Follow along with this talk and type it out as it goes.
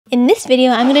In this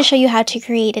video, I'm going to show you how to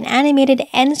create an animated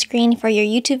end screen for your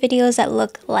YouTube videos that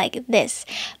look like this.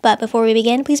 But before we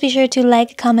begin, please be sure to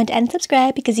like, comment, and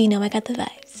subscribe because you know I got the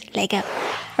vibes. Let go.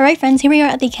 Alright friends, here we are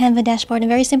at the Canva dashboard, and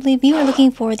very simply, we are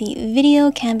looking for the video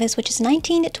canvas, which is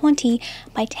 1920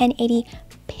 by 1080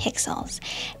 pixels.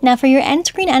 Now for your end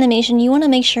screen animation, you want to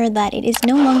make sure that it is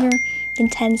no longer than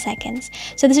 10 seconds.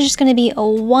 So this is just going to be a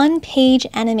one-page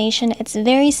animation. It's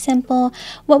very simple.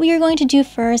 What we are going to do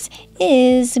first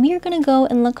is we are going to go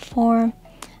and look for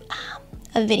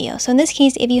a video. So in this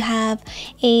case, if you have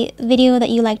a video that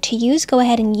you like to use, go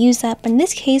ahead and use that. But in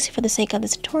this case, for the sake of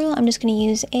this tutorial, I'm just going to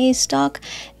use a stock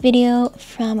video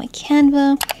from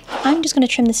Canva. I'm just going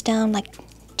to trim this down like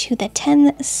to the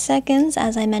 10 seconds,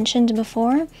 as I mentioned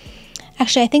before.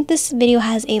 Actually, I think this video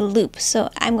has a loop, so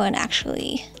I'm going to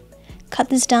actually cut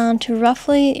this down to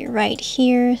roughly right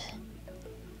here,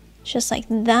 just like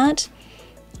that.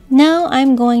 Now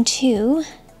I'm going to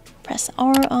press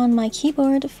R on my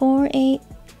keyboard for a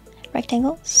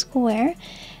rectangle, square,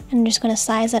 and I'm just going to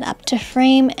size it up to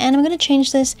frame, and I'm going to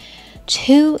change this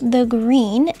to the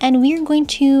green, and we are going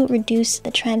to reduce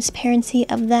the transparency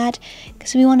of that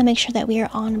because we want to make sure that we are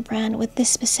on brand with this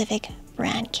specific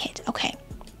brand kit. Okay.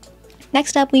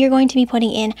 Next up, we are going to be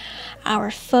putting in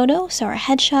our photo, so our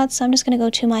headshot. So I'm just going to go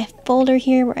to my folder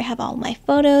here where I have all my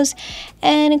photos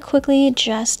and quickly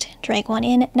just drag one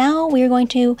in. Now we are going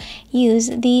to use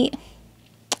the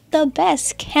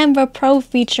best Canva Pro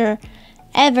feature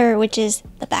ever, which is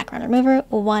the background remover.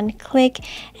 One click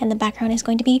and the background is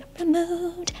going to be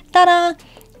removed. Ta-da!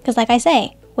 Because like I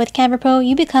say, with Canva Pro,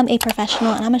 you become a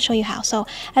professional, and I'm going to show you how. So,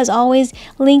 as always,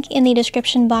 link in the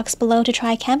description box below to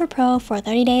try Canva Pro for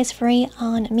 30 days free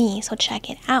on me. So, check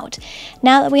it out.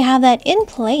 Now that we have that in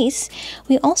place,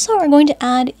 we also are going to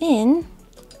add in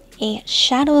a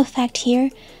shadow effect here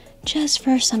just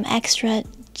for some extra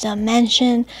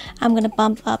dimension. I'm going to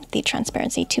bump up the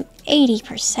transparency to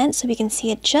 80% so we can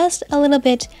see it just a little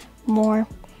bit more.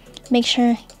 Make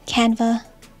sure Canva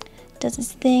does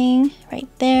its thing right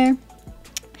there.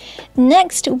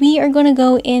 Next, we are going to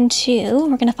go into,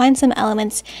 we're going to find some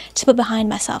elements to put behind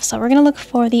myself. So we're going to look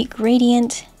for the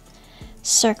gradient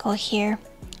circle here.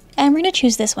 And we're going to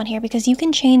choose this one here because you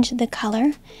can change the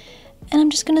color. And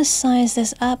I'm just going to size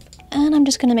this up, and I'm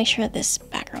just going to make sure that this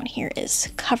background here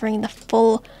is covering the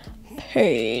full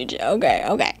page.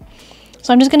 Okay.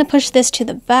 So I'm just going to push this to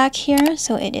the back here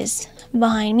so it is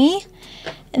behind me.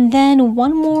 And then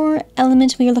one more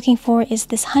element we are looking for is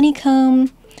this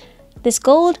honeycomb. This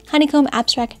gold honeycomb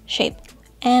abstract shape,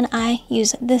 and I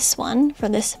use this one for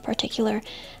this particular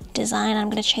design.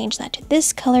 I'm going to change that to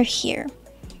this color here,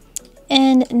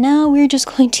 and now we're just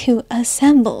going to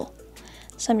assemble.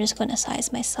 So I'm just going to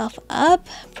size myself up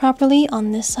properly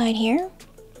on this side here,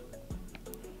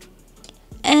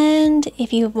 and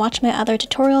if you've watched my other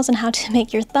tutorials on how to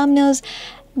make your thumbnails,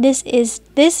 this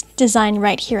design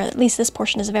right here, at least this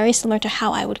portion, is very similar to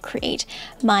how I would create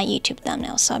my YouTube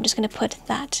thumbnail. So I'm just going to put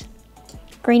that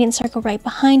gradient circle right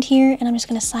behind here, and I'm just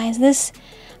going to size this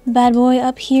bad boy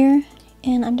up here,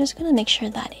 and I'm just going to make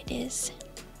sure that it is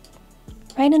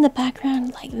right in the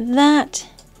background like that.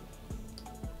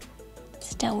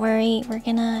 So don't worry, we're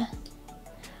gonna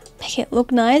make it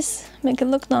look nice.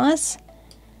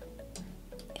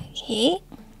 Okay,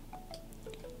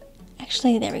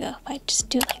 actually there we go. If I just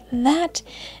do it like that,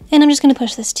 and I'm just going to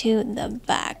push this to the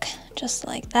back just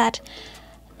like that.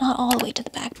 Not all the way to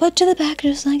the back, but to the back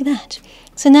just like that.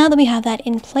 So now that we have that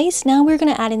in place, now we're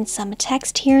going to add in some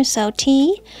text here. So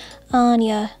T on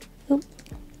your, I'm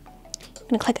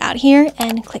going to click out here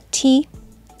and click T.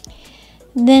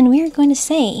 Then we're going to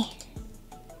say,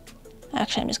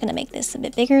 actually I'm just going to make this a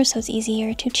bit bigger so it's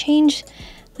easier to change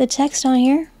the text on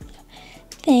here.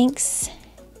 Thanks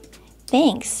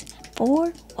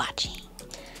for watching.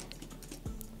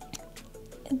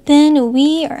 Then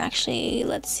we are actually,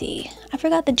 let's see, I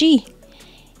forgot the G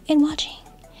in watching.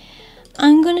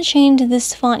 I'm going to change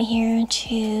this font here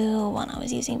to one I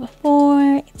was using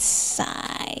before. It's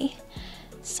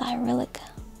Cyrillic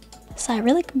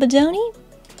Bodoni.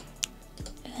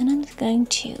 And I'm just going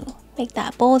to make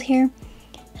that bold here.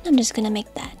 And I'm just going to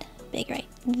make that big right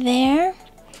there.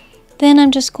 Then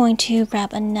I'm just going to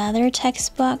grab another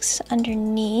text box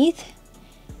underneath.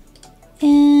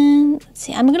 And let's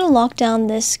see, I'm going to lock down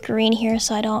this green here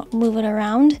so I don't move it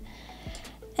around.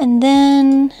 And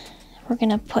then we're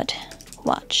going to put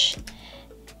watch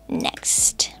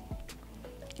next.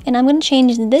 And I'm going to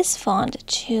change this font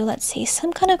to, let's see,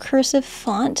 some kind of cursive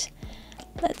font.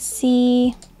 Let's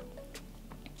see.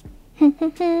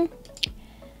 This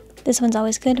one's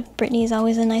always good. Brittany is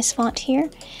always a nice font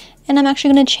here. And I'm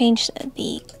actually going to change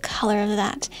the color of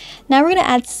that. Now we're going to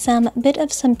add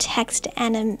some text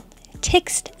and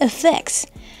text effects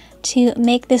to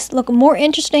make this look more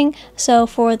interesting. So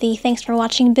for the thanks for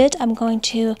watching bit, I'm going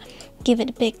to give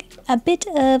it a bit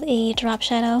of a drop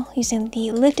shadow using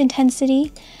the lift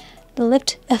intensity, the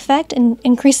lift effect, and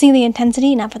increasing the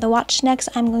intensity. Now for the watch next,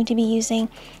 I'm going to be using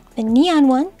the neon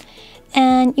one,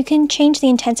 and you can change the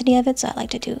intensity of it. So I like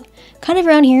to do kind of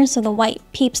around here so the white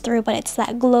peeps through, but it's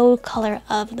that glow color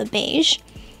of the beige.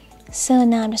 So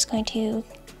now I'm just going to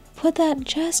put that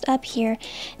just up here.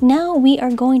 Now we are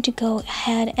going to go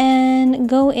ahead and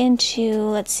go into,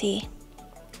 let's see,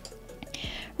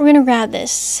 we're going to grab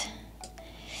this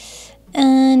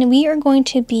and we are going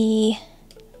to be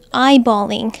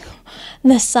eyeballing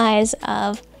the size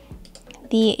of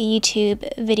the YouTube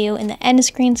video in the end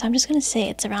screen. So I'm just going to say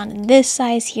it's around this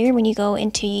size here when you go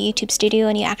into YouTube Studio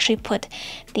and you actually put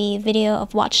the video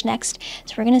of watch next.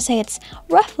 So we're going to say it's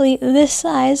roughly this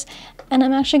size, and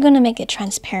I'm actually going to make it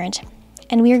transparent,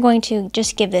 and we are going to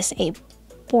just give this a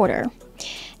border.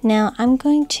 Now I'm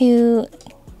going to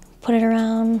put it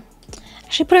around,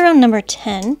 actually put it around number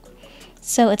 10.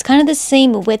 So it's kind of the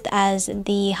same width as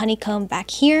the honeycomb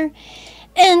back here.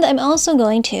 And I'm also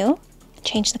going to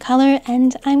change the color,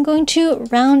 and I'm going to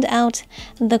round out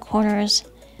the corners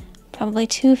probably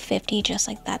to 50, just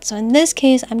like that. So in this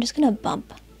case, I'm just going to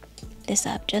bump this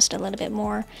up just a little bit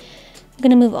more. I'm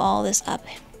going to move all this up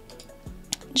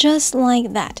just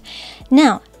like that.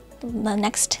 Now the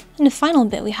next and the final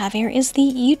bit we have here is the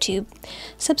YouTube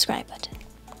subscribe button,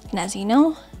 and as you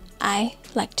know, I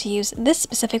like to use this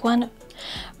specific one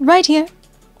right here,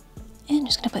 and I'm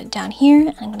just going to put it down here,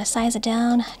 and I'm going to size it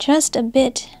down just a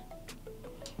bit.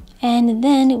 And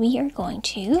then we are going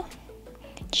to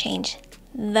change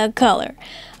the color.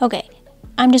 Okay,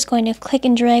 I'm just going to click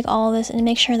and drag all this and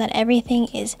make sure that everything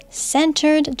is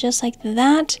centered just like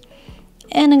that.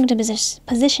 And I'm going to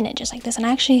position it just like this. And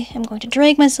actually, I'm going to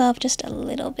drag myself just a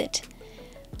little bit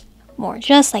more,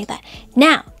 just like that.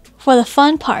 Now, for the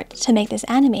fun part, to make this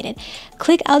animated,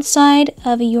 click outside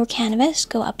of your canvas,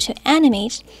 go up to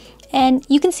animate, and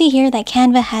you can see here that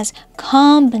Canva has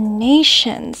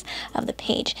combinations of the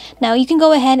page. Now you can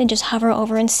go ahead and just hover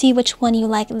over and see which one you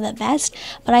like the best,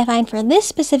 but I find for this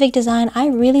specific design, I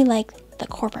really like the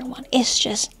corporate one. It's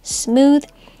just smooth,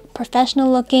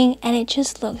 professional looking, and it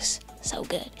just looks so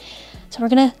good. So we're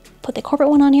gonna put the corporate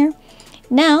one on here.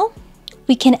 Now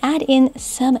we can add in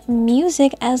some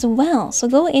music as well. So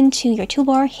go into your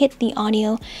toolbar, hit the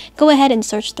audio, go ahead and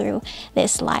search through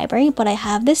this library, but I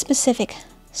have this specific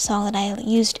song that I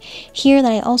used here that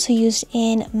I also used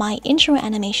in my intro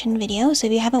animation video. So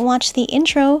if you haven't watched the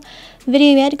intro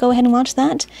video yet, go ahead and watch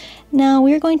that. Now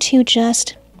we're going to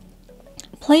just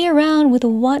play around with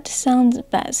what sounds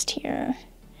best here.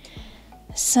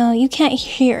 So you can't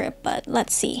hear it, but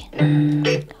let's see.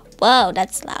 Whoa,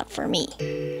 that's loud for me.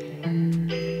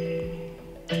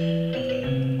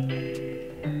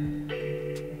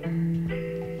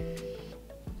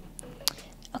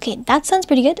 Okay, that sounds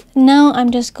pretty good. Now I'm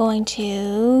just going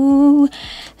to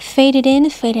fade it in,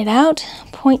 fade it out,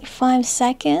 0.5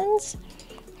 seconds.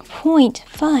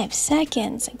 0.5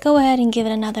 seconds. Go ahead and give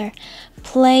it another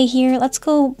play here. Let's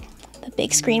go the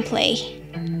big screen play.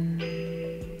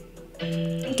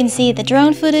 You can see the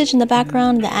drone footage in the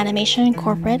background, the animation,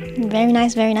 corporate. Very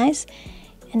nice, very nice.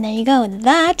 And there you go.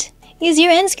 That is your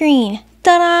end screen.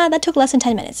 Ta-da! That took less than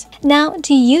 10 minutes. Now,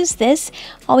 to use this,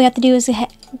 all we have to do is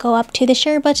go up to the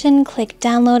share button, click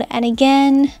download, and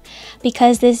again,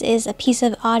 because this is a piece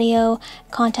of audio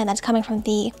content that's coming from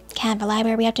the Canva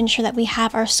library, we have to ensure that we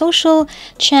have our social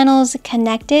channels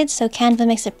connected. So Canva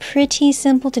makes it pretty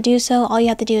simple to do so. All you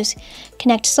have to do is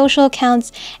connect social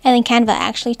accounts, and then Canva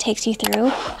actually takes you through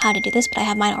how to do this, but I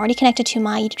have mine already connected to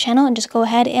my YouTube channel, and just go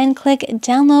ahead and click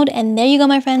download, and there you go,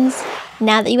 my friends.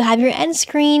 Now that you have your end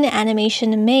screen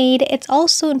animation made, it's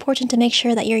also important to make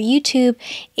sure that your YouTube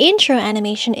intro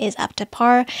animation is up to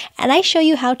par, and I show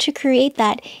you how to create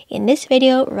that in this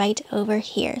video right over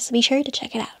here. So be sure to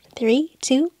check it out. 3,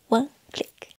 2, 1,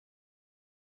 click.